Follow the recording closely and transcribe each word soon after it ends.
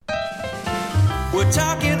We're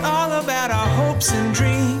talking all about our hopes and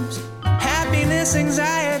dreams, happiness,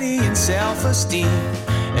 anxiety, and self-esteem,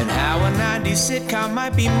 and how a 90s sitcom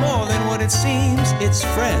might be more than what it seems. It's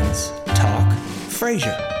Friends Talk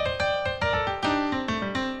Frasier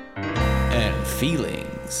and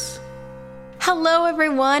Feelings. Hello,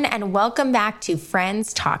 everyone, and welcome back to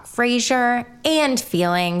Friends Talk Frasier and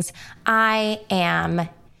Feelings. I am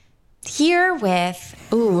here with...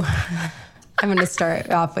 I'm going to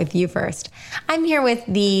start off with you first. I'm here with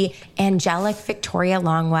the angelic Victoria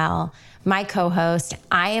Longwell, my co-host.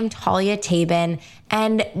 I am Talia Tabin,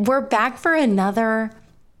 and we're back for another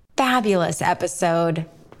fabulous episode.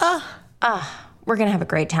 We're going to have a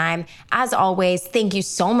great time. As always, thank you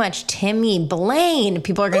so much, Timmy Blaine.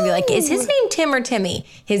 People are going to be like, is his name Tim or Timmy?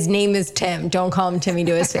 His name is Tim. Don't call him Timmy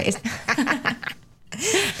to his face.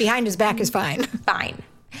 Behind his back is fine. Fine.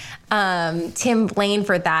 Tim Blaine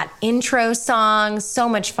for that intro song. So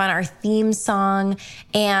much fun. Our theme song.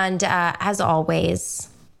 And as always,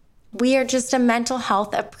 we are just a mental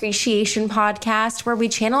health appreciation podcast where we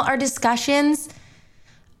channel our discussions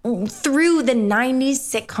through the 90s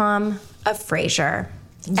sitcom of Frasier.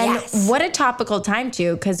 Yes. And what a topical time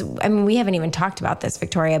too, because I mean, we haven't even talked about this,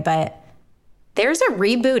 Victoria, but there's a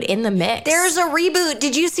reboot in the mix. There's a reboot.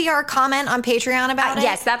 Did you see our comment on Patreon about it?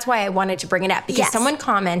 Yes, that's why I wanted to bring it up, because someone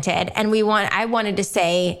commented, and I wanted to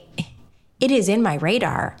say, it is in my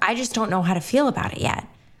radar. I just don't know how to feel about it yet.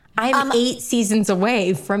 I'm 8 seasons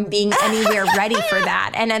away from being anywhere ready for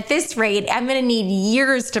that. And at this rate, I'm going to need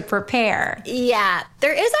years to prepare. Yeah,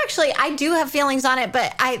 there is actually, I do have feelings on it,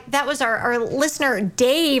 but that was our listener,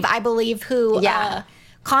 Dave, I believe, who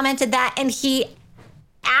commented that. And he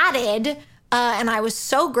added, and I was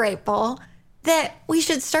so grateful, that we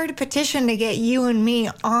should start a petition to get you and me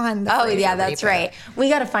on the Frasier that's reboot. right. We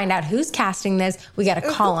got to find out who's casting this. We got to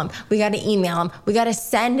call them. We got to email them. We got to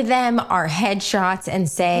send them our headshots and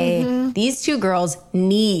say, these two girls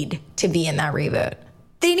need to be in that reboot.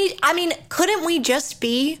 Couldn't we just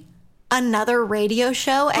be another radio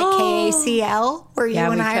show at KACL where you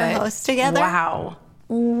and I are hosts together?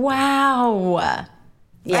 Wow.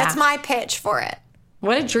 Yeah. That's my pitch for it.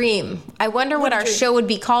 What a dream. I wonder what our show would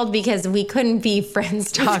be called, because we couldn't be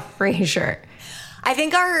Friends Talk Frasier. I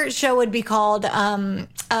think our show would be called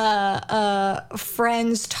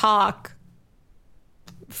Friends Talk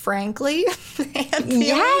Frankly.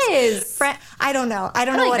 Yes. I don't know. I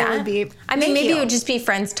don't know what it would be. I mean, maybe it would just be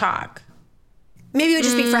Friends Talk. Maybe it would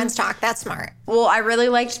just be Friends Talk. That's smart. Well, I really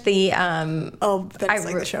liked the... that's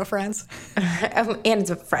like the show Friends. And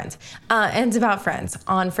it's Friends. And it's about friends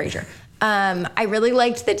on Frasier. I really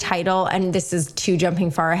liked the title, and this is too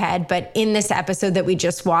jumping far ahead, but in this episode that we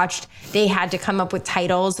just watched, they had to come up with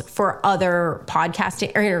titles for other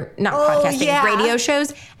podcasting, or not podcasting, radio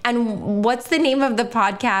shows. And what's the name of the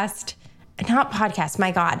podcast? Not podcast,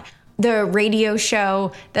 my God. The radio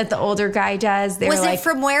show that the older guy does. Was it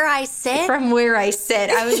From Where I Sit? From Where I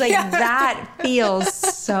Sit. I was like, that feels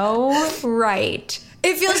so right.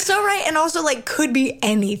 It feels so right, and also like could be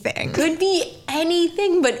anything. Could be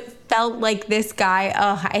anything, but felt like this guy.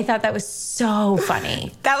 Oh, I thought that was so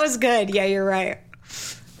funny. That was good. Yeah, you're right.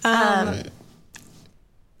 Well,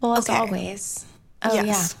 as always.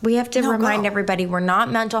 We have to remind everybody we're not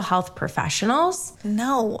mental health professionals.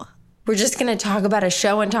 No. We're just going to talk about a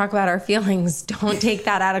show and talk about our feelings. Don't take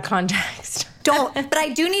that out of context. Don't. But I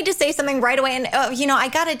do need to say something right away. And, I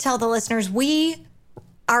got to tell the listeners, we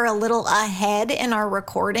are a little ahead in our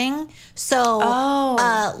recording. So,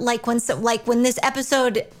 when this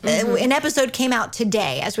episode, an episode came out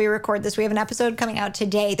today as we record this. We have an episode coming out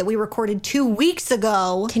today that we recorded 2 weeks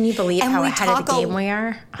ago. Can you believe how ahead of the game we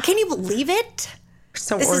are? Can you believe it?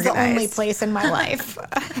 So this organized. Is the only place in my life.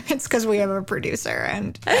 It's because we have a producer,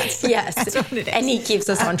 and that's what it is. And he keeps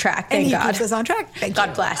us on track. Thank God. Keeps us on track. Thank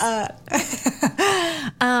God bless.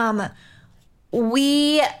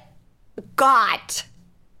 We got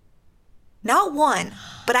not one,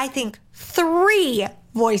 but I think 3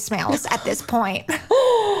 voicemails at this point.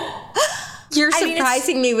 You're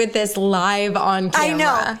surprising me with this live on camera. I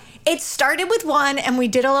know. It started with one, and we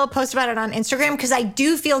did a little post about it on Instagram, because I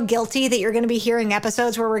do feel guilty that you're going to be hearing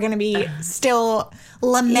episodes where we're going to be still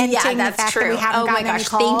lamenting the fact that we haven't gotten any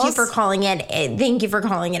calls. Thank you for calling it. Thank you for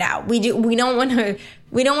calling it out. We don't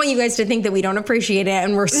want you guys to think that we don't appreciate it,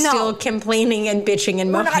 and we're still complaining and bitching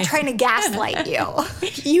and moaning. We're not trying to gaslight you.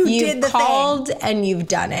 You did the thing. You've called and you've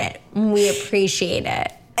done it. We appreciate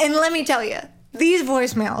it. And let me tell you, these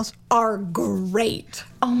voicemails are great.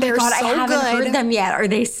 Oh my God, I haven't heard them yet. Are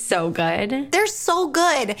they so good? They're so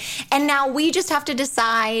good. And now we just have to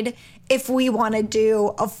decide if we want to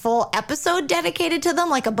do a full episode dedicated to them,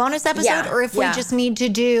 like a bonus episode, or if we just need to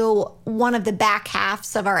do one of the back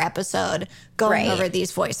halves of our episode going over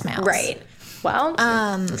these voicemails. Right. Well,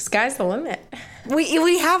 the sky's the limit.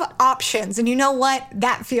 We have options, and you know what?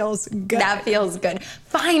 That feels good. That feels good.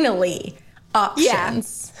 Finally, options. Yeah.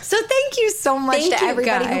 So thank you so much to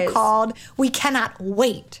everybody who called. We cannot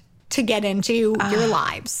wait to get into your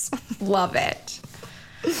lives. Love it.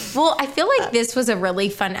 Well, I feel like this was a really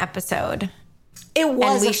fun episode. It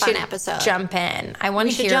was a fun episode. Jump in. I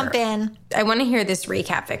want to jump in. I want to hear this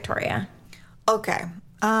recap, Victoria. Okay.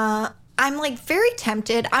 I'm like very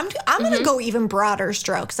tempted. I'm going to go even broader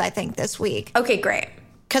strokes, I think, this week. Okay, great.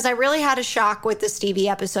 Because I really had a shock with the Stevie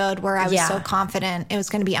episode where I was so confident it was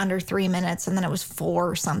going to be under 3 minutes, and then it was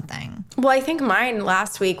 4 something. Well, I think mine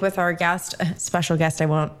last week with our special guest, I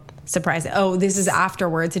won't surprise it. Oh, this is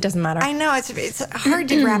afterwards. It doesn't matter. I know. It's hard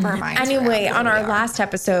to wrap our minds around. Anyway, on our last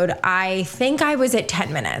episode, I think I was at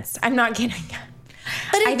 10 minutes. I'm not kidding.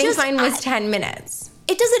 But I think mine was 10 minutes.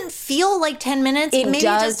 It doesn't feel like 10 minutes. It maybe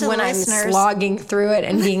does just when listeners. I'm slogging through it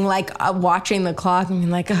and being like, watching the clock and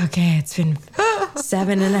being like, okay, it's been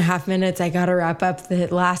 7.5 minutes. I got to wrap up the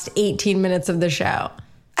last 18 minutes of the show.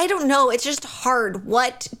 I don't know. It's just hard.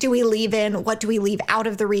 What do we leave in? What do we leave out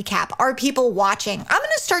of the recap? Are people watching? I'm going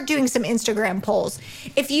to start doing some Instagram polls.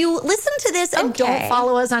 If you listen to this and don't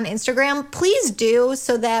follow us on Instagram, please do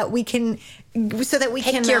so that we can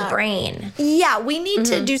pick your brain. Yeah, we need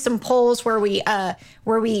to do some polls where we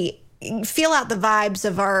feel out the vibes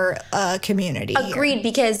of our community. Agreed, here.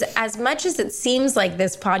 Because as much as it seems like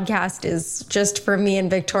this podcast is just for me and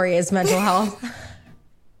Victoria's mental health,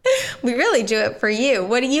 we really do it for you.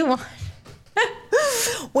 What do you want?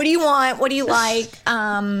 What do you want? What do you like?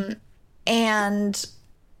 And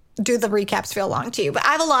do the recaps feel long to you? But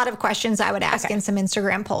I have a lot of questions I would ask in some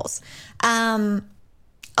Instagram polls.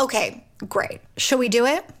 Okay, great. Shall we do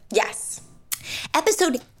it? Yes.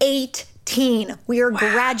 Episode 18. We are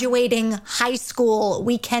graduating high school.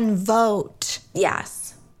 We can vote.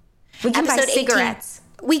 Yes. We can buy cigarettes.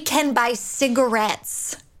 18, we can buy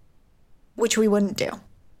cigarettes, which we wouldn't do.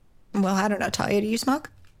 Well, I don't know, Talia, do you smoke?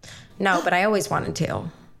 No, but I always wanted to.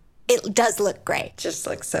 It does look great. Just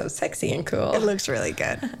looks so sexy and cool. It looks really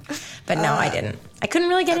good. But no, I didn't. I couldn't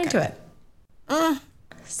really get into it.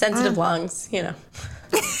 Sensitive lungs, you know.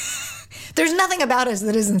 There's nothing about us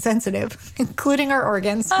that isn't sensitive, including our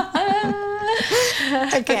organs.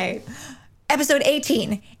 Okay. Episode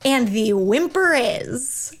 18. And the whimper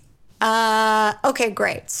is... okay,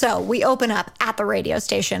 great. So we open up at the radio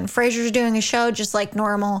station. Frasier's doing a show just like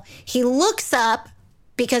normal. He looks up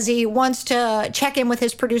because he wants to check in with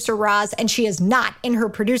his producer, Roz, and she is not in her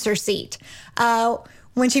producer seat.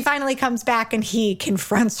 When she finally comes back and he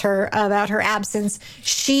confronts her about her absence,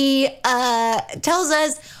 she tells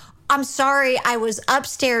us, I'm sorry, I was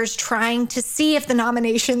upstairs trying to see if the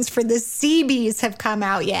nominations for the CBs have come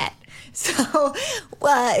out yet. So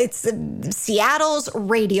it's Seattle's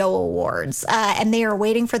Radio Awards, and they are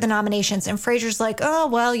waiting for the nominations. And Frasier's like, oh,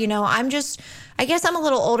 well, you know, I guess I'm a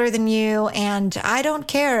little older than you, and I don't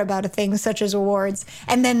care about a thing such as awards.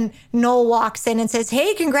 And then Noel walks in and says,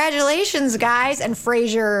 hey, congratulations, guys. And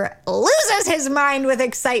Frasier loses his mind with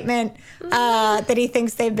excitement that he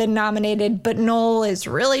thinks they've been nominated. But Noel is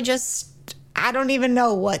really just... I don't even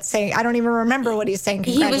know what saying. I don't even remember what he's saying.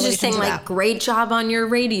 He was just saying, like, great job on your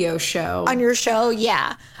radio show. On your show,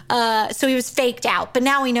 yeah. So he was faked out. But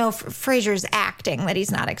now we know Frasier's acting that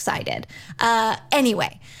he's not excited.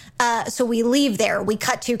 Anyway, so we leave there. We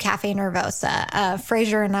cut to Cafe Nervosa.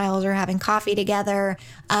 Frasier and Niles are having coffee together.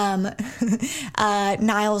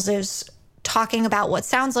 Niles is talking about what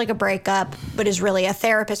sounds like a breakup, but is really a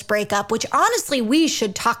therapist breakup, which honestly we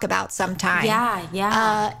should talk about sometime.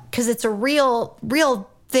 Yeah. Because it's a real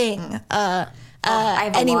thing. I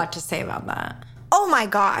have a lot to say about that. Oh my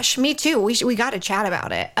gosh, me too. We got to chat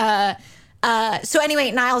about it. So anyway,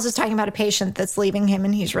 Niles is talking about a patient that's leaving him,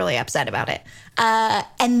 and he's really upset about it.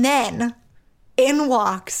 And then in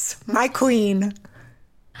walks my queen,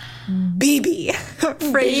 BB,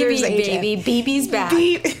 Frasier's agent. Baby, BB's back.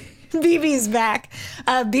 BB's back.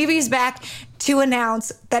 BB's back to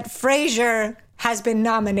announce that Frasier has been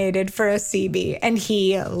nominated for a CB, and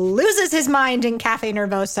he loses his mind in Cafe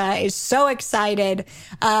Nervosa, is so excited.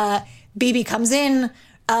 BB comes in,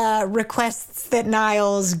 requests that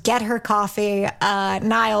Niles get her coffee.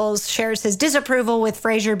 Niles shares his disapproval with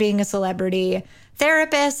Frasier being a celebrity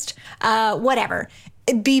therapist, whatever.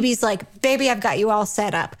 BB's like, baby, I've got you all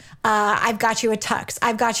set up. I've got you a tux.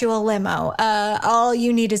 I've got you a limo. All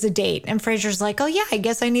you need is a date. And Frasier's like, oh, yeah, I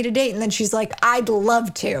guess I need a date. And then she's like, I'd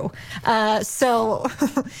love to. So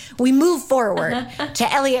we move forward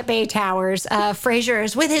to Elliott Bay Towers. Frasier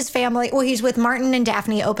is with his family. Well, he's with Martin and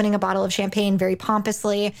Daphne opening a bottle of champagne very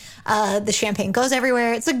pompously. The champagne goes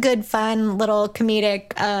everywhere. It's a good, fun little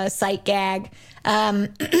comedic sight gag.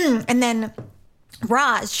 And then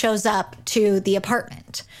Roz shows up to the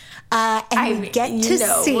apartment, and we get to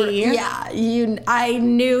see. I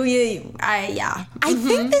knew you. I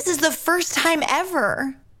think this is the first time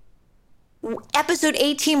ever. Episode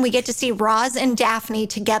 18, we get to see Roz and Daphne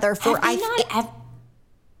together for. I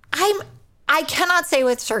cannot say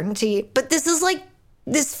with certainty, but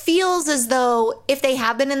this feels as though if they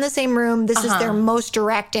have been in the same room, this is their most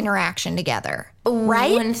direct interaction together.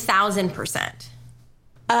 Right? 1,000%.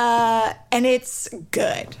 And it's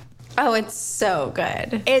good. Oh, it's so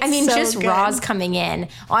good. It's so just good. Roz coming in.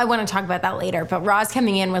 Oh, I want to talk about that later. But Roz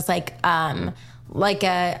coming in was like a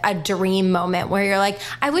dream moment where you're like,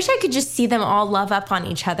 I wish I could just see them all love up on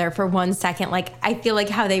each other for 1 second. Like, I feel like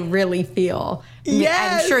how they really feel.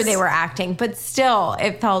 Yes. I'm sure they were acting, but still,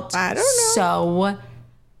 it felt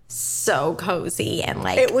so cozy and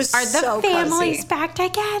like, it was are the so families cozy. back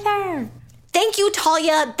together? Thank you,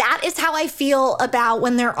 Talia. That is how I feel about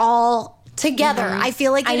when they're all together. I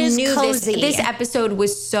feel like it is cozy. This episode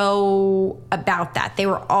was so about that. They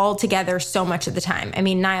were all together so much of the time. I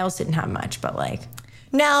mean, Niles didn't have much, but like...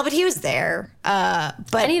 No, but he was there. But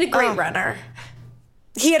I need a great runner.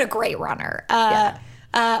 He had a great runner.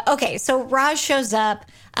 Okay, so Roz shows up.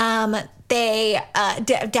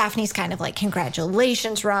 Daphne's kind of like,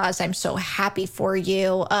 congratulations, Roz. I'm so happy for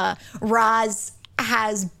you. Roz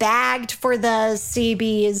has bagged for the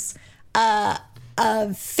CB's a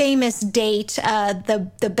famous date,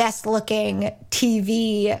 the best looking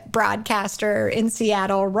TV broadcaster in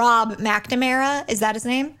Seattle, Rob McNamara. Is that his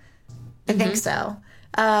name? I think so.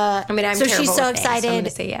 I'm so she's so with names, excited. So I'm going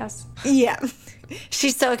to say yes. Yeah.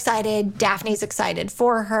 She's so excited. Daphne's excited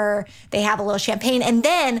for her. They have a little champagne. And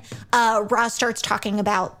then Roz starts talking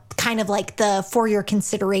about kind of like the For Your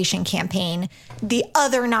Consideration campaign the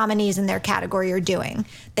other nominees in their category are doing.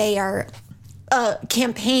 They are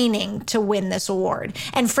campaigning to win this award.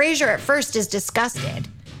 And Frasier at first is disgusted.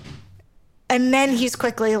 And then he's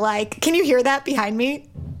quickly like, can you hear that behind me?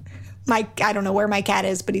 I don't know where my cat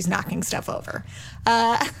is, but he's knocking stuff over.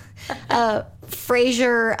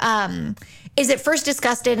 Frasier is at first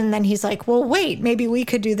disgusted, and then he's like, well, wait, maybe we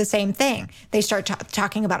could do the same thing. They start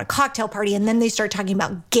talking about a cocktail party, and then they start talking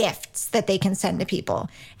about gifts that they can send to people.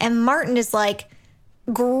 And Martin is like,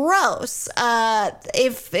 gross.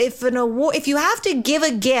 If you have to give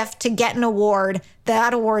a gift to get an award,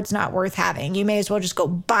 that award's not worth having. You may as well just go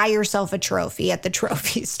buy yourself a trophy at the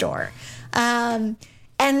trophy store. And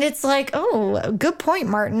it's like, oh, good point,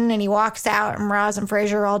 Martin. And he walks out, and Roz and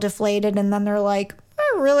Frasier are all deflated, and then they're like,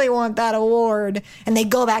 I really want that award. And they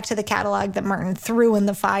go back to the catalog that Martin threw in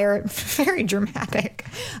the fire. Very dramatic.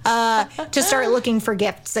 To start looking for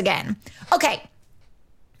gifts again. Okay.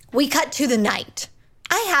 We cut to the night.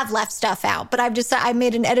 I have left stuff out, but I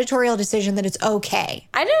made an editorial decision that it's okay.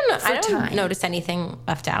 I don't notice anything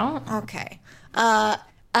left out. Okay.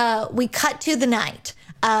 We cut to the night.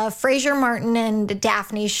 Frasier, Martin, and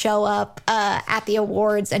Daphne show up at the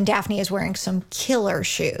awards, and Daphne is wearing some killer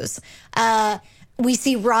shoes. We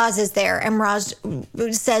see Roz is there, and Roz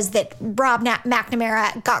says that Rob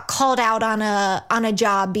McNamara got called out on a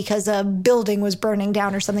job because a building was burning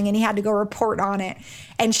down or something, and he had to go report on it.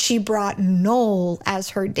 And she brought Noel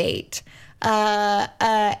as her date.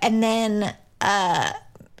 And then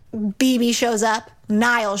BB shows up.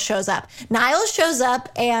 Niles shows up. Niles shows up,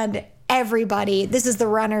 and everybody, this is the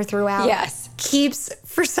runner throughout, yes, keeps,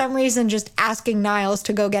 for some reason, just asking Niles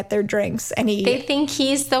to go get their drinks. And they think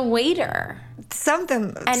he's the waiter.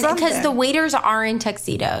 Something. Because the waiters are in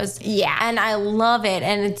tuxedos. Yeah. And I love it.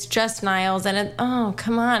 And it's just Niles. And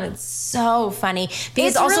come on. It's so funny.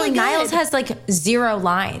 Because it's also really Niles has like 0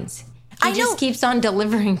 lines. He just keeps on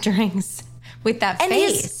delivering drinks with that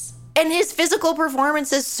face. And his physical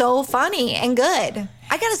performance is so funny and good.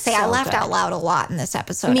 I gotta say, I laughed out loud a lot in this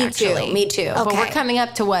episode, Me actually. too. Okay. But we're coming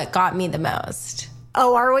up to what got me the most.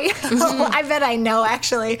 Oh, are we? I bet I know,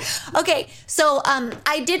 actually. Okay, so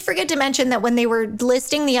I did forget to mention that when they were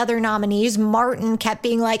listing the other nominees, Martin kept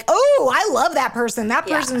being like, oh, I love that person. That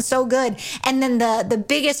person's so good. And then the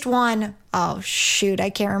biggest one, oh, shoot, I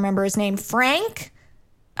can't remember his name. Frank?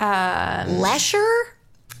 Lesher?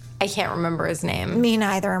 I can't remember his name. Me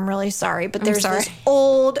neither. I'm really sorry. But there's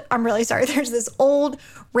I'm really sorry. There's this old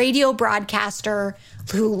radio broadcaster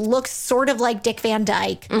who looks sort of like Dick Van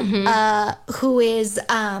Dyke, who is...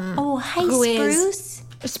 hi, Spruce.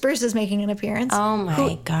 Spruce is making an appearance. Oh,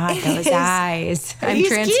 my God. Those eyes. I'm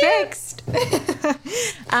transfixed.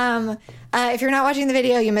 If you're not watching the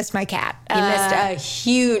video, you missed my cat. You missed a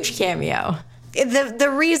huge cameo.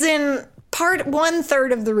 The reason... Part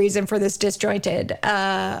 1/3 of the reason for this disjointed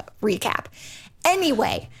recap.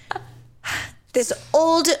 Anyway, this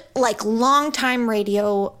old, long-time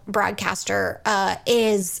radio broadcaster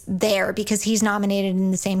is there because he's nominated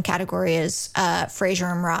in the same category as Frasier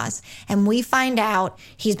and Roz. And we find out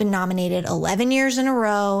he's been nominated 11 years in a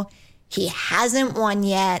row. He hasn't won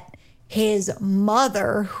yet. His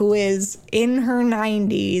mother, who is in her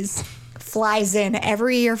 90s, flies in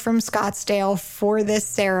every year from Scottsdale for this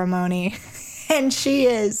ceremony. And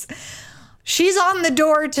she's on the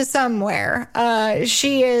door to somewhere.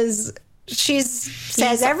 She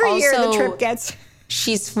says every year the trip gets...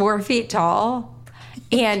 She's 4 feet tall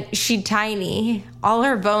and she's tiny. All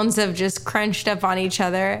her bones have just crunched up on each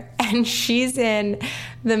other. And she's in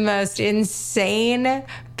the most insane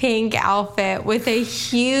pink outfit with a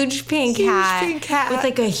huge pink hat.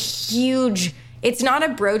 With a huge... It's not a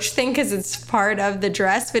brooch thing because it's part of the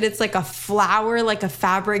dress, but it's like a flower, like a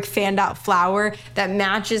fabric fanned out flower that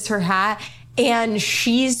matches her hat. And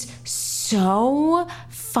she's so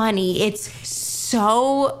funny. It's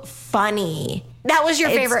so funny. That was your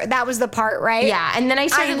favorite. That was the part, right? Yeah. And then I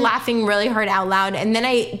started laughing really hard out loud. And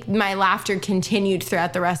then my laughter continued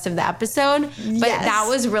throughout the rest of the episode. But that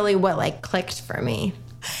was really what clicked for me.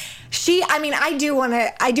 I do want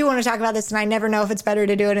to talk about this, and I never know if it's better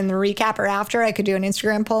to do it in the recap or after. I could do an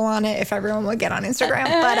Instagram poll on it if everyone would get on Instagram.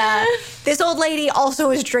 But this old lady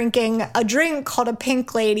also is drinking a drink called a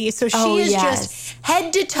Pink Lady. So she is just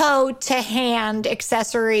head to toe to hand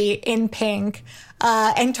accessory in pink.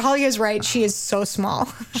 And Talia's right. She is so small.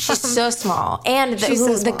 She's so small. And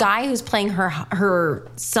the guy who's playing her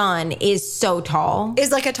son is so tall.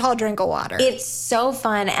 Is like a tall drink of water. It's so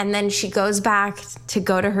fun. And then she goes back to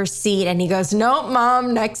go to her seat and he goes, "Nope,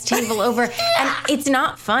 Mom, next table over." And it's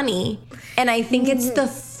not funny. And I think it's the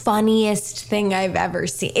funniest thing I've ever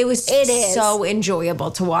seen. It is so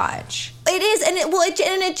enjoyable to watch. It is, and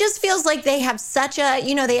it just feels like they have such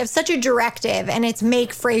a directive, and it's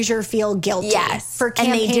make Frasier feel guilty for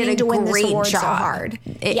campaigning to win this award so hard.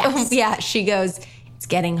 She goes, "It's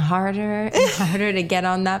getting harder and harder to get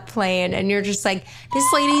on that plane," and you're just like,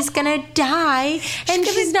 this lady's gonna die, and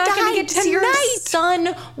she's not gonna get to see her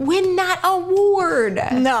son win that award.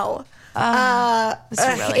 No.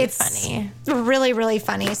 It's funny. Really, really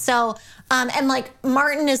funny. So, and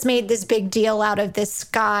Martin has made this big deal out of this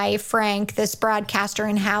guy, Frank, this broadcaster,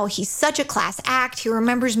 and how he's such a class act. He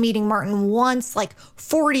remembers meeting Martin once,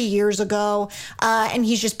 40 years ago, and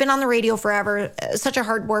he's just been on the radio forever. Such a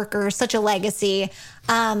hard worker, such a legacy.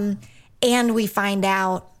 And we find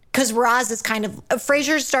out, because Roz is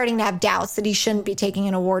Frasier's starting to have doubts that he shouldn't be taking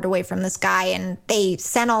an award away from this guy, and they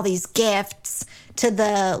sent all these gifts to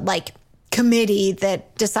the, committee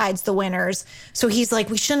that decides the winners. So he's like,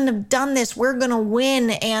 "We shouldn't have done this. We're going to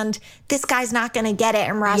win, and this guy's not going to get it."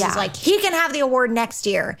 And Roz is like, "He can have the award next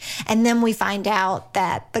year." And then we find out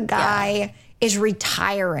that the guy is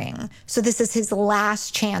retiring. So this is his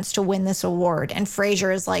last chance to win this award. And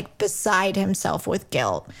Frasier is beside himself with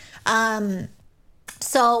guilt.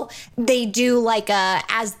 So they do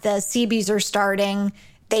as the CBs are starting,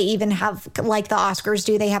 they even have, the Oscars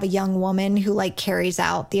do, they have a young woman who, carries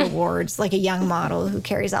out the awards, a young model who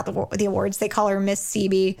carries out the awards. They call her Miss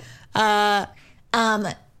CB. And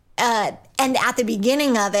at the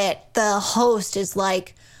beginning of it, the host is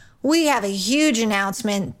like, "We have a huge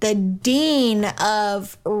announcement. The dean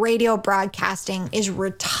of radio broadcasting is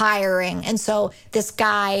retiring." And so this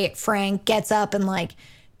guy, Frank, gets up and,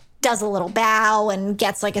 does a little bow and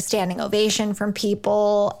gets a standing ovation from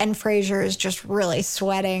people. And Frasier is just really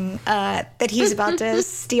sweating that he's about to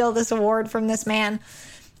steal this award from this man.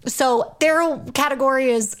 So their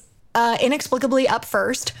category is inexplicably up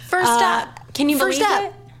first. First up. Can you believe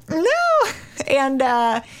it? No. And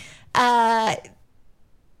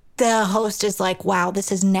the host is like, "Wow, this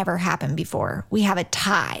has never happened before. We have a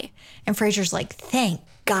tie." And Frasier's like, "Thank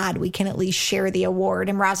God we can at least share the award."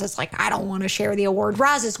 And Roz is like, "I don't want to share the award."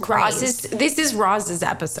 Roz is crazy. This is Roz's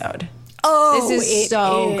episode. Oh, this is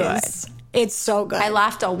so good. It's so good. I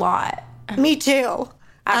laughed a lot. Me too.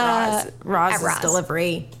 At Roz's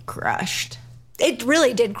delivery crushed. It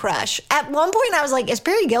really did crush. At one point, I was like, "Is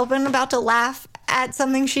Perry Gilpin about to laugh at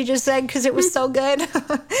something she just said?" Because it was so good.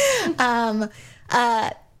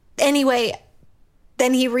 Anyway,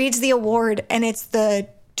 then he reads the award, and it's the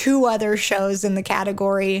 2 other shows in the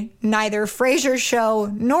category. Neither Frasier's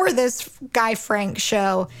show nor this guy Frank's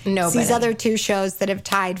show. Nobody. These other 2 shows that have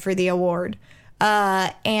tied for the award.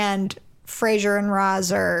 And Frasier and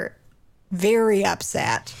Roz are very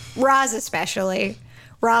upset. Roz especially.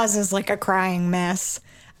 Roz is like a crying mess.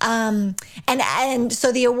 And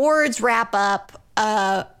so the awards wrap up.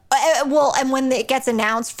 And when it gets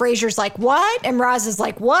announced, Frasier's like, what? And Roz is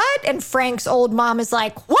like, what? And Frank's old mom is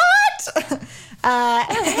like, what?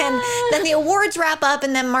 And then the awards wrap up,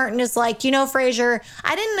 and then Martin is like, Frasier,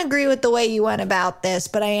 I didn't agree with the way you went about this,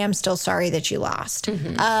 but I am still sorry that you lost.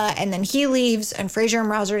 And then he leaves, and Frasier and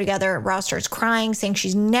Roz are together. Roz starts crying, saying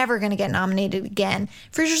she's never going to get nominated again.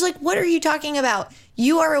 Frasier's like, what are you talking about?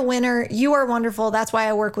 You are a winner. You are wonderful. That's why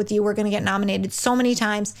I work with you. We're going to get nominated so many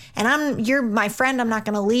times. And you're my friend. I'm not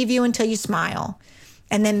going to leave you until you smile.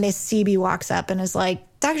 And then Miss Seaby walks up and is like,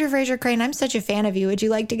 Dr. Frasier Crane, I'm such a fan of you. Would you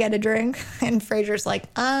like to get a drink? And Frasier's like,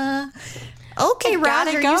 okay,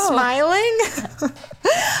 Roz, are you smiling?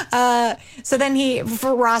 So then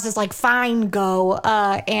Roz is like, fine, go.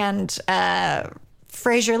 And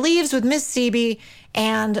Frasier leaves with Miss Seaby,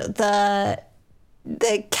 and the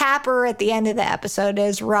capper at the end of the episode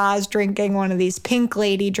is Roz drinking one of these Pink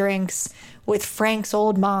Lady drinks with Frank's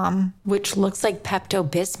old mom. Which looks like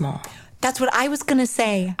Pepto-Bismol. That's what I was going to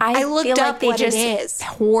say. I looked up what it is.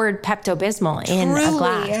 Poured Pepto-Bismol in a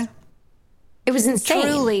glass. It was insane.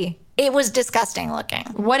 Truly. It was disgusting looking.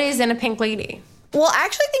 What is in a Pink Lady? Well, I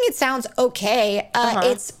actually think it sounds okay.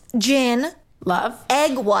 It's gin. Love.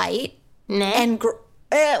 Egg white. Nah. And,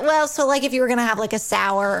 so like if you were going to have like a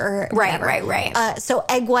sour or whatever. Right. So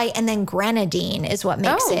egg white and then grenadine is what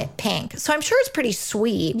makes it pink. So I'm sure it's pretty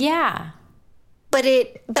sweet. Yeah. But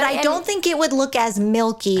I don't think it would look as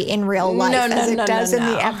milky in real life as it does in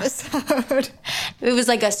the episode. It was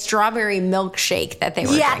like a strawberry milkshake that they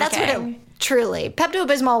were drinking. That's what it truly.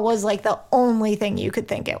 Pepto-Bismol was like the only thing you could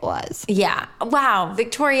think it was. Yeah. Wow.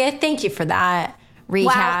 Victoria, thank you for that recap.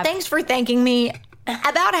 Wow. Thanks for thanking me.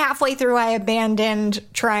 About halfway through, I abandoned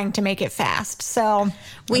trying to make it fast. So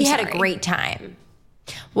we had a great time.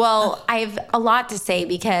 Well, I have a lot to say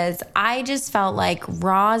because I just felt like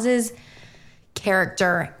Roz's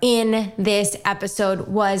character in this episode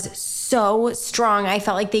was so strong. I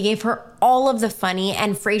felt like they gave her all of the funny,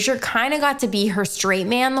 and Frasier kind of got to be her straight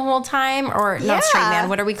man the whole time, or not straight man,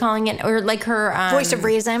 what are we calling it? Or like her voice of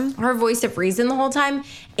reason. Her voice of reason the whole time.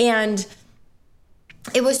 And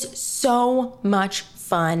it was so much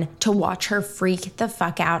fun to watch her freak the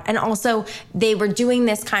fuck out. And also they were doing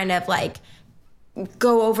this kind of like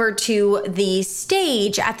go over to the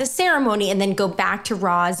stage at the ceremony and then go back to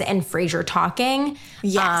Roz and Frasier talking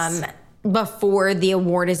before the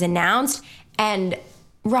award is announced. And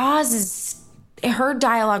her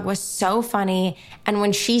dialogue was so funny. And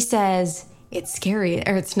when she says, it's scary,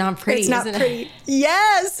 or it's not pretty, it's not pretty.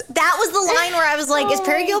 Yes. That was the line where I was like, is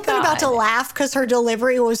Perry Gilpin about to laugh? Because her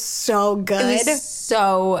delivery was so good. It was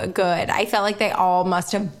so good. I felt like they all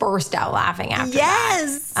must have burst out laughing after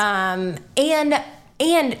that.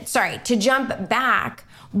 And sorry, to jump back,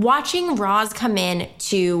 watching Roz come in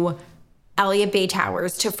to Elliott Bay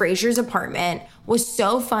Towers, to Frasier's apartment, was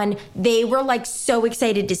so fun. They were like so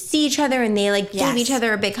excited to see each other, and they like gave each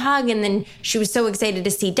other a big hug, and then she was so excited to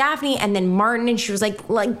see Daphne, and then Martin, and she was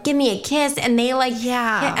like give me a kiss, and they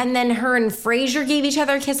and then her and Frasier gave each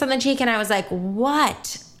other a kiss on the cheek, and I was like,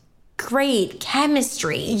 what great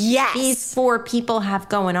chemistry these 4 people have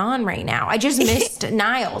going on right now. I just missed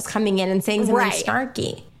Niles coming in and saying something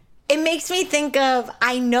snarky. It makes me think of,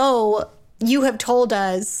 I know you have told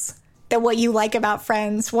us that what you like about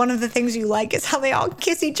Friends, one of the things you like is how they all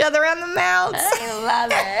kiss each other on the mouth.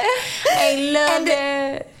 I love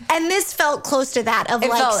it. And this felt close to that, of it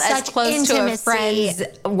like felt such as close intimacy. To a Friends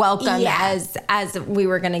welcome as we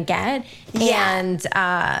were gonna get. And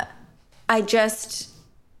I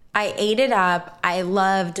ate it up.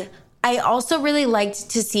 I also really liked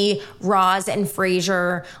to see Roz and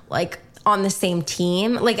Frasier like on the same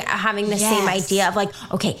team, like having the same idea of like,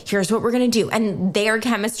 okay, here's what we're gonna do. And their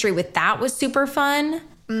chemistry with that was super fun.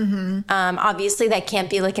 Obviously that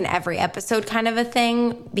can't be like an every episode kind of a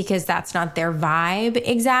thing because that's not their vibe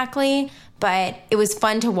exactly. But it was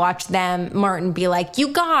fun to watch them, Martin, be like,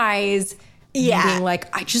 you guys, being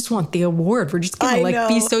like, I just want the award. We're just gonna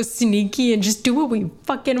be so sneaky and just do what we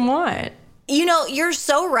fucking want. You know, you're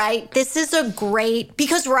so right. This is a great,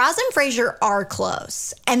 because Roz and Frasier are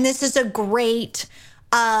close. And this is a great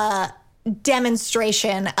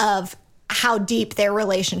demonstration of how deep their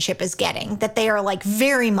relationship is getting. That they are like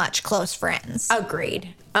very much close friends.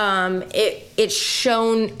 Agreed. It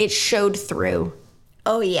showed through.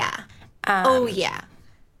 Oh, yeah.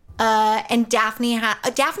 And Daphne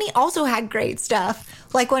also had great stuff.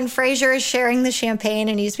 Like when Frasier is sharing the champagne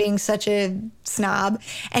and he's being such a snob.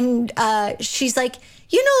 And she's like,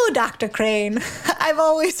 you know, Dr. Crane, I've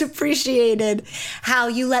always appreciated how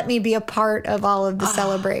you let me be a part of all of the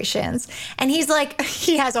celebrations. And he's like,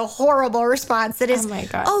 he has a horrible response that is, oh my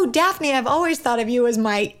God. Oh, Daphne, I've always thought of you as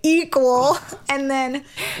my equal. And then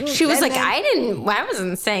she was like, I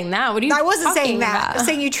wasn't saying that. What are you I wasn't saying that. about? I was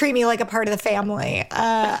saying you treat me like a part of the family.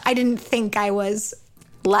 I didn't think I was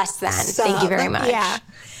less than. Thank you very much.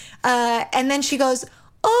 Yeah. And then she goes,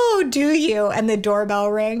 oh, do you? And the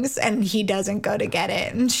doorbell rings and he doesn't go to get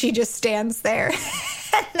it. And she just stands there.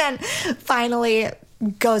 And then finally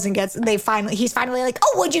goes and he's finally like,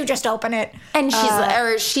 oh, would you just open it? And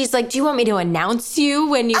she's like, do you want me to announce you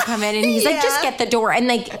when you come in? And he's like, just get the door. And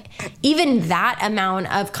like, even that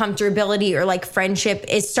amount of comfortability or like friendship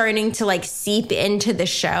is starting to like seep into the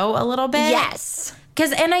show a little bit. Yes.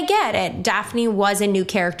 And I get it. Daphne was a new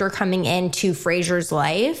character coming into Frasier's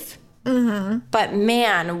life. Mm-hmm. But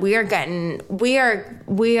man, we are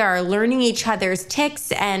learning each other's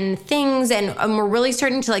tics and things, and we're really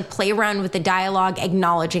starting to like play around with the dialogue,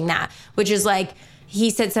 acknowledging that, which is like he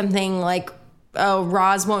said something like, "Oh,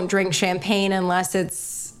 Roz won't drink champagne unless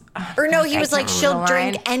it's." Or no, he was like, "She'll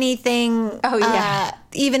drink anything." Oh yeah,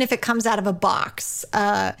 even if it comes out of a box.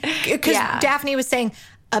 Because Daphne was saying,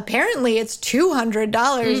 apparently it's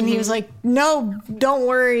 $200, and he was like, "No, don't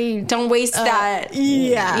worry, don't waste that."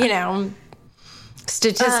 Yeah, you know,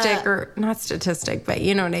 statistic or not statistic, but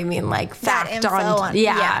you know what I mean, like fact on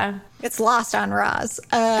it's lost on Roz.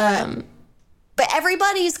 But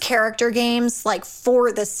everybody's character games, like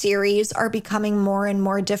for the series, are becoming more and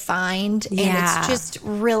more defined, and it's just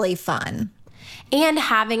really fun. And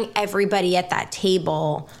having everybody at that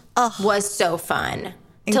table was so fun.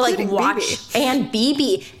 Including to like watch BB. And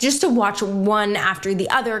BB, just to watch one after the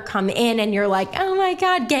other come in, and you're like, oh my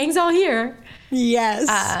God, gang's all here. Yes.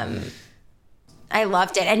 I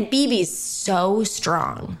loved it. And BB's so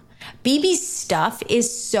strong. BB's stuff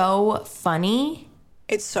is so funny.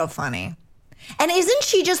 It's so funny. And isn't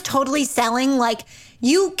she just totally selling? Like,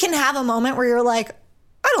 you can have a moment where you're like,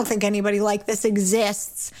 I don't think anybody like this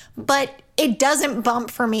exists, but it doesn't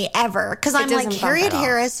bump for me ever. Because I'm like, Harriet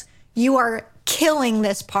Harris, you are killing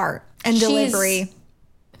this part and delivery.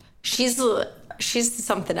 She's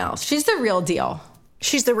something else. She's the real deal.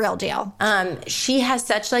 She's the real deal. She has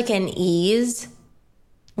such like an ease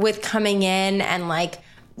with coming in and like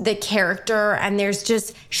the character, and there's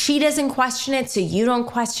just, she doesn't question it, so you don't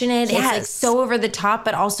question it. Yes. It's like so over the top,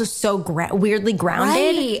 but also so weirdly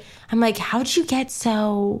grounded. Right. I'm like, how'd you get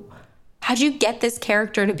this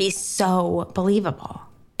character to be so believable?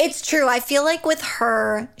 It's true. I feel like with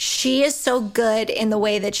her, she is so good in the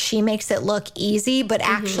way that she makes it look easy, but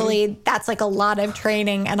actually that's like a lot of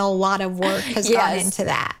training and a lot of work has gone into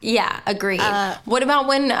that. Yeah, agreed. What about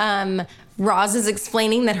when Roz is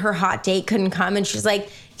explaining that her hot date couldn't come, and she's like,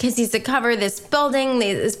 because he's to cover this building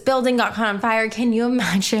got caught on fire. Can you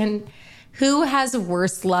imagine who has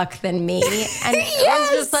worse luck than me? And I was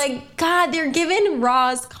just like, God, they're giving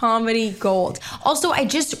Roz comedy gold. Also, I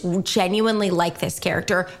just genuinely like this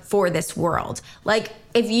character for this world. Like,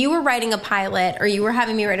 if you were writing a pilot, or you were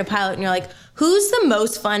having me write a pilot, and you're like, who's the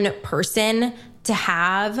most fun person to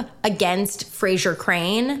have against Frasier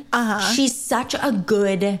Crane? She's such a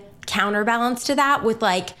good counterbalance to that, with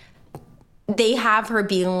like, they have her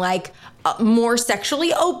being like more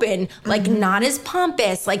sexually open, like not as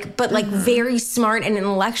pompous, like, but like very smart and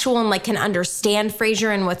intellectual, and like can understand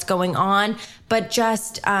Frasier and what's going on, but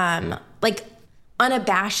just like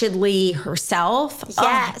unabashedly herself.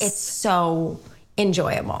 Yes. It's so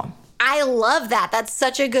enjoyable. I love that. That's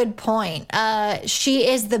such a good point. She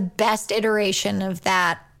is the best iteration of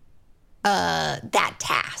that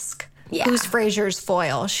task. Yeah. Who's Frasier's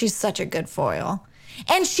foil? She's such a good foil.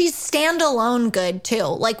 And she's standalone good, too.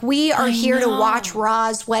 Like, we are here to watch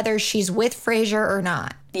Roz whether she's with Frasier or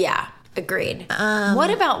not. Yeah, agreed.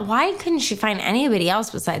 Why couldn't she find anybody else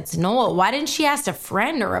besides Noel? Why didn't she ask a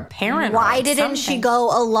friend or a parent? Why didn't she go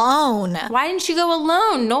alone? Why didn't she go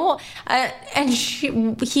alone? Noel, and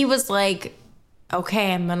he was like,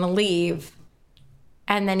 okay, I'm going to leave.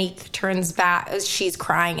 And then he turns back. She's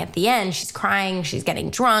crying at the end. She's crying. She's getting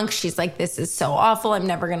drunk. She's like, this is so awful. I'm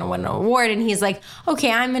never going to win an award. And he's like,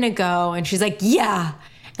 okay, I'm going to go. And she's like, yeah.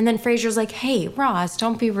 And then Frasier's like, hey, Roz,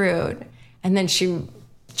 don't be rude. And then she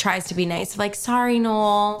tries to be nice. Like, sorry,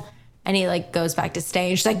 Noel. And he like goes back to stay.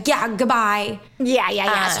 And she's like, yeah, goodbye.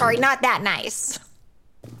 Yeah. Sorry, not that nice.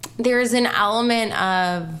 There's an element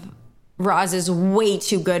of Roz is way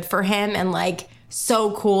too good for him, and like,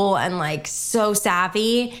 so cool and like so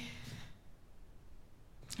savvy.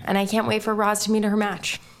 And I can't wait for Roz to meet her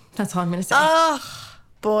match. That's all I'm going to say. Oh,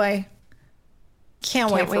 boy.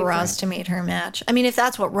 Can't wait for Roz to meet her match. I mean, if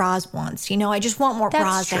that's what Roz wants, you know, I just want more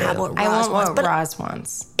Roz to have what Roz wants. I want what Roz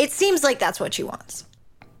wants. It seems like that's what she wants.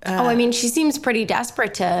 I mean, she seems pretty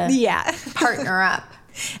desperate to partner up.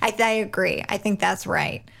 I agree. I think that's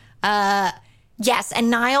right. Yes,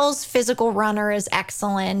 and Niall's physical runner is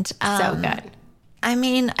excellent. So good. I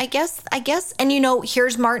mean, I guess, and you know,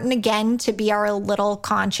 here's Martin again to be our little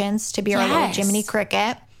conscience, to be our little Jiminy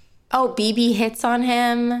Cricket. Oh, BB hits on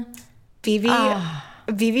him.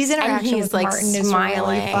 Vivi's interaction with Martin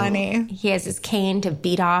smiling. Is really funny. He has his cane to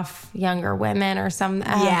beat off younger women or something.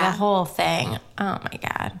 The whole thing. Oh my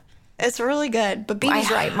God. It's really good. But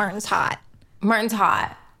Vivi's right. Martin's hot. Martin's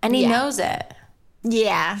hot. And he knows it.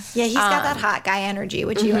 Yeah. Yeah, he's got that hot guy energy,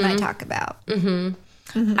 which you and I talk about.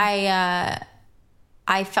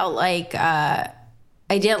 I felt like I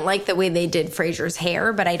didn't like the way they did Frasier's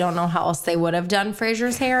hair, but I don't know how else they would have done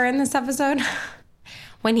Frasier's hair in this episode.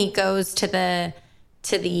 When he goes to the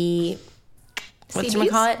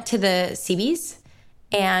whatchamacallit, to the CBs,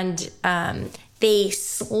 and they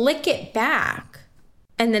slick it back,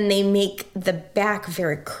 and then they make the back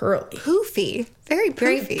very curly. Poofy. Very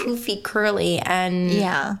poofy, curly, and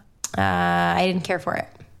I didn't care for it.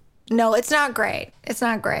 No, it's not great. It's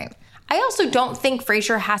not great. I also don't think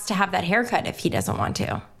Frasier has to have that haircut if he doesn't want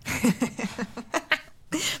to.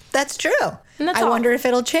 That's true. I wonder if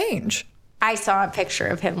it'll change. I saw a picture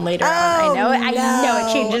of him later on. I know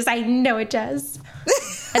it changes. I know it does.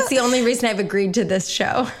 That's the only reason I've agreed to this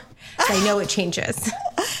show. I know it changes.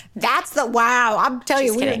 Wow. I'm telling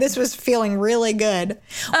you, this was feeling really good.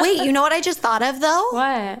 Wait, you know what I just thought of though?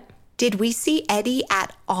 What? Did we see Eddie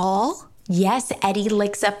at all? Yes, Eddie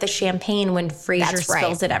licks up the champagne when Frasier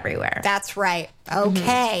spills it everywhere. That's right.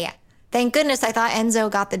 Okay. Mm-hmm. Thank goodness. I thought Enzo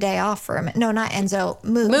got the day off for a minute. No, not Enzo.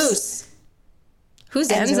 Moose. Who's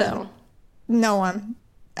Enzo? No one.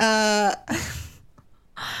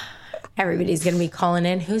 Everybody's going to be calling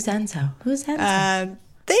in. Who's Enzo?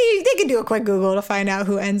 They can do a quick Google to find out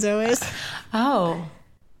who Enzo is. Oh.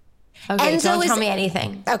 Okay, don't tell me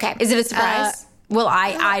anything. Okay. Is it a surprise? Well,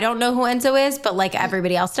 I don't know who Enzo is, but like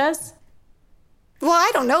everybody else does? Well,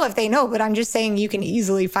 I don't know if they know, but I'm just saying you can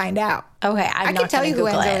easily find out. Okay, I can tell you who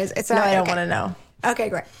Enzo is. I don't want to know. Okay,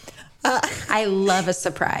 great. I love a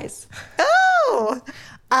surprise. Oh.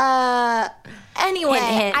 Anyway,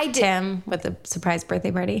 I did Tim with a surprise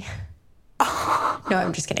birthday party. No,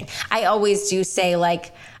 I'm just kidding. I always do say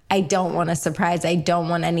like I don't want a surprise. I don't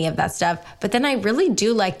want any of that stuff. But then I really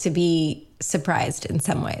do like to be surprised in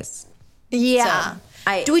some ways. Yeah.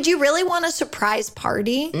 So would you really want a surprise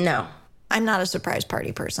party? No. I'm not a surprise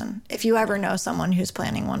party person. If you ever know someone who's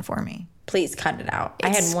planning one for me, please cut it out.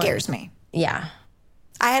 It scares me. Yeah.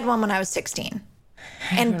 I had one when I was 16.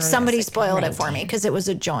 And somebody spoiled it for me because it was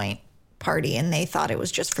a joint party and they thought it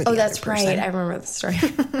was just for the other person. Oh, that's right. I remember the story.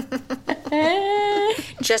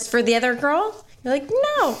 Just for the other girl? You're like,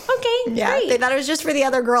 no, okay, yeah, great. They thought it was just for the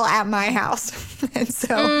other girl at my house. And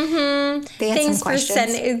so they had some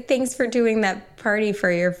questions. Thanks for doing that party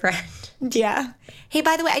for your friend. Yeah. Hey,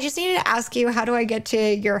 by the way, I just needed to ask you, how do I get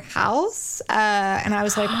to your house? And I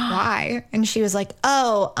was like, why? And she was like,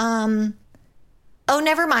 oh,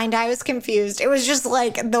 never mind. I was confused. It was just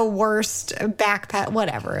like the worst backpack,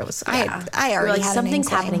 whatever. It was, yeah. I already had something's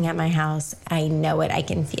happening at my house. I know it. I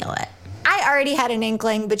can feel it. I already had an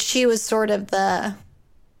inkling, but she was sort of the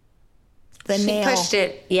nail. Pushed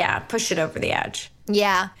it over the edge.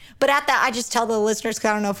 Yeah. But at that, I just tell the listeners,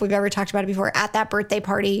 because I don't know if we've ever talked about it before, at that birthday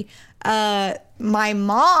party, my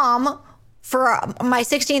mom, for my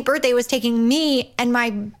 16th birthday, was taking me and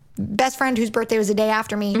my best friend, whose birthday was the day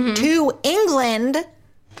after me, to England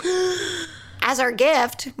as our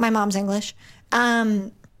gift. My mom's English.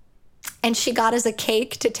 And she got us a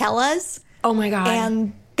cake to tell us. Oh, my God.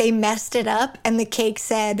 And they messed it up, and the cake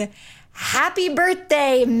said, "Happy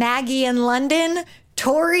birthday, Maggie in London.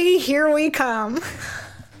 Tori, here we come."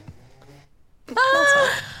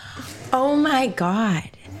 Oh, my God.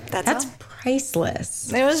 That's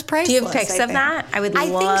priceless. It was priceless. Do you have pics of that? I would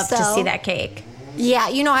love to see that cake. Yeah,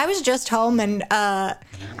 I was just home, and I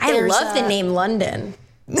love the name London.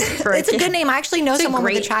 It's a good name. I actually know someone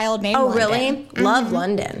with a child named London. Oh, really? Love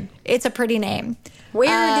London. It's a pretty name.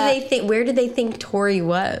 Where did they think Tori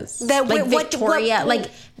was? Victoria, like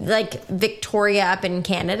Victoria up in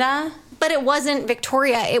Canada? But it wasn't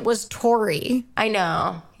Victoria, it was Tori. I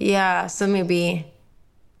know. Yeah, so maybe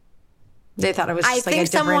they thought it was just like a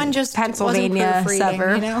different Pennsylvania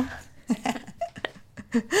suburb.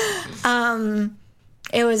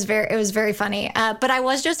 It was very funny. But I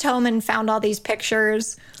was just home and found all these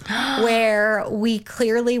pictures where we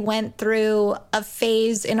clearly went through a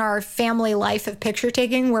phase in our family life of picture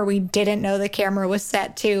taking where we didn't know the camera was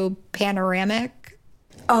set to panoramic.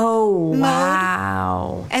 Oh, mode.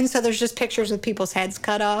 wow. And so there's just pictures with people's heads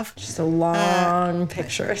cut off. Just a long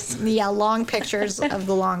pictures. Yeah, long pictures of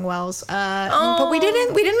the Longwells. But we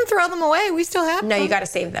didn't throw them away. We still have No, them. you got to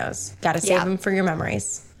save those. Got to save them for your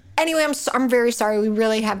memories. Anyway, I'm very sorry. We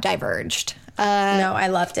really have diverged. No, I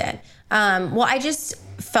loved it. Well, I just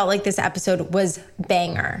felt like this episode was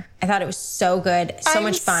banger. I thought it was so good. So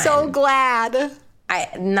much fun. I'm so glad.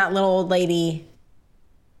 And that little old lady,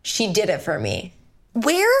 she did it for me.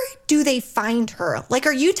 Where do they find her? Like,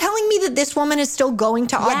 are you telling me that this woman is still going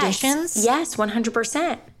to auditions? Yes,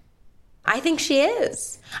 100%. I think she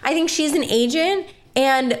is. I think she's an agent.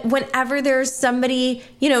 And whenever there's somebody,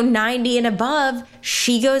 90 and above,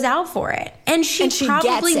 she goes out for it. And she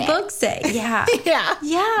probably books it. Yeah. Yeah.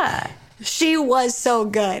 Yeah. She was so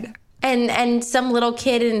good. And some little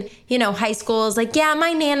kid in, high school is like, yeah,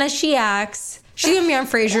 my Nana, she acts. She's going to be on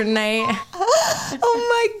Frasier tonight. Oh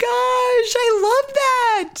my gosh. I love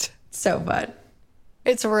that. So fun.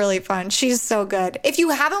 It's really fun. She's so good. If you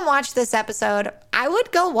haven't watched this episode, I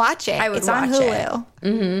would go watch it. It's on Hulu.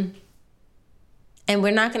 Mm-hmm. And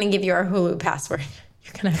we're not going to give you our Hulu password.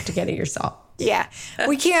 You're going to have to get it yourself. Yeah.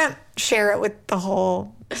 We can't share it with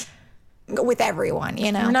with everyone,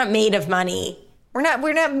 We're not made of money. We're not,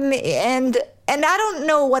 and I don't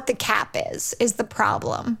know what the cap is the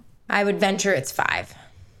problem. I would venture it's 5.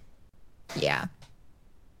 Yeah.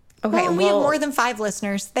 Okay. Well, we have more than 5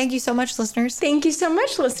 listeners. Thank you so much, listeners. Thank you so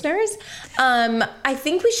much, listeners. I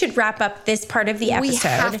think we should wrap up this part of the episode. We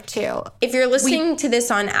have to. If you're listening to this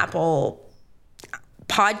on Apple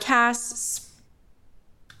Podcasts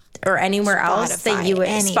or anywhere else that you would,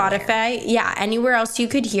 Spotify, anywhere else you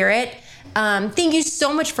could hear it. Thank you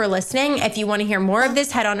so much for listening. If you want to hear more of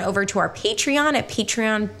this, head on over to our Patreon at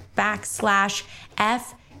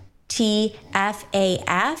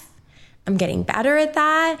patreon.com/FTFAF. I'm getting better at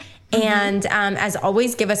that. And as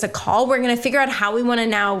always, give us a call. We're going to figure out how we want to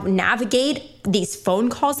now navigate these phone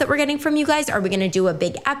calls that we're getting from you guys. Are we going to do a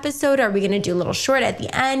big episode? Are we going to do a little short at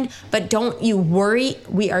the end? But don't you worry.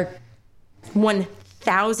 We are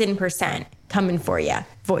 1,000% coming for you.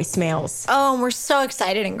 Voicemails. Oh, and we're so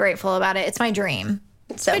excited and grateful about it. It's my dream.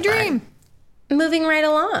 It's my dream. Moving right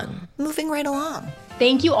along.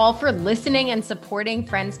 Thank you all for listening and supporting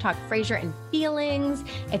Friends Talk Frasier and Feelings.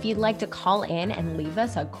 If you'd like to call in and leave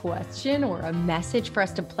us a question or a message for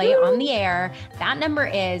us to play on the air, that number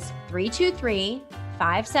is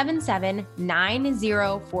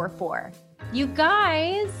 323-577-9044. You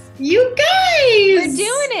guys! We're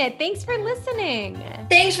doing it! Thanks for listening!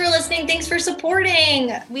 Thanks for listening. Thanks for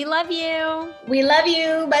supporting. We love you! We love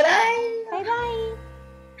you. Bye-bye. Bye-bye!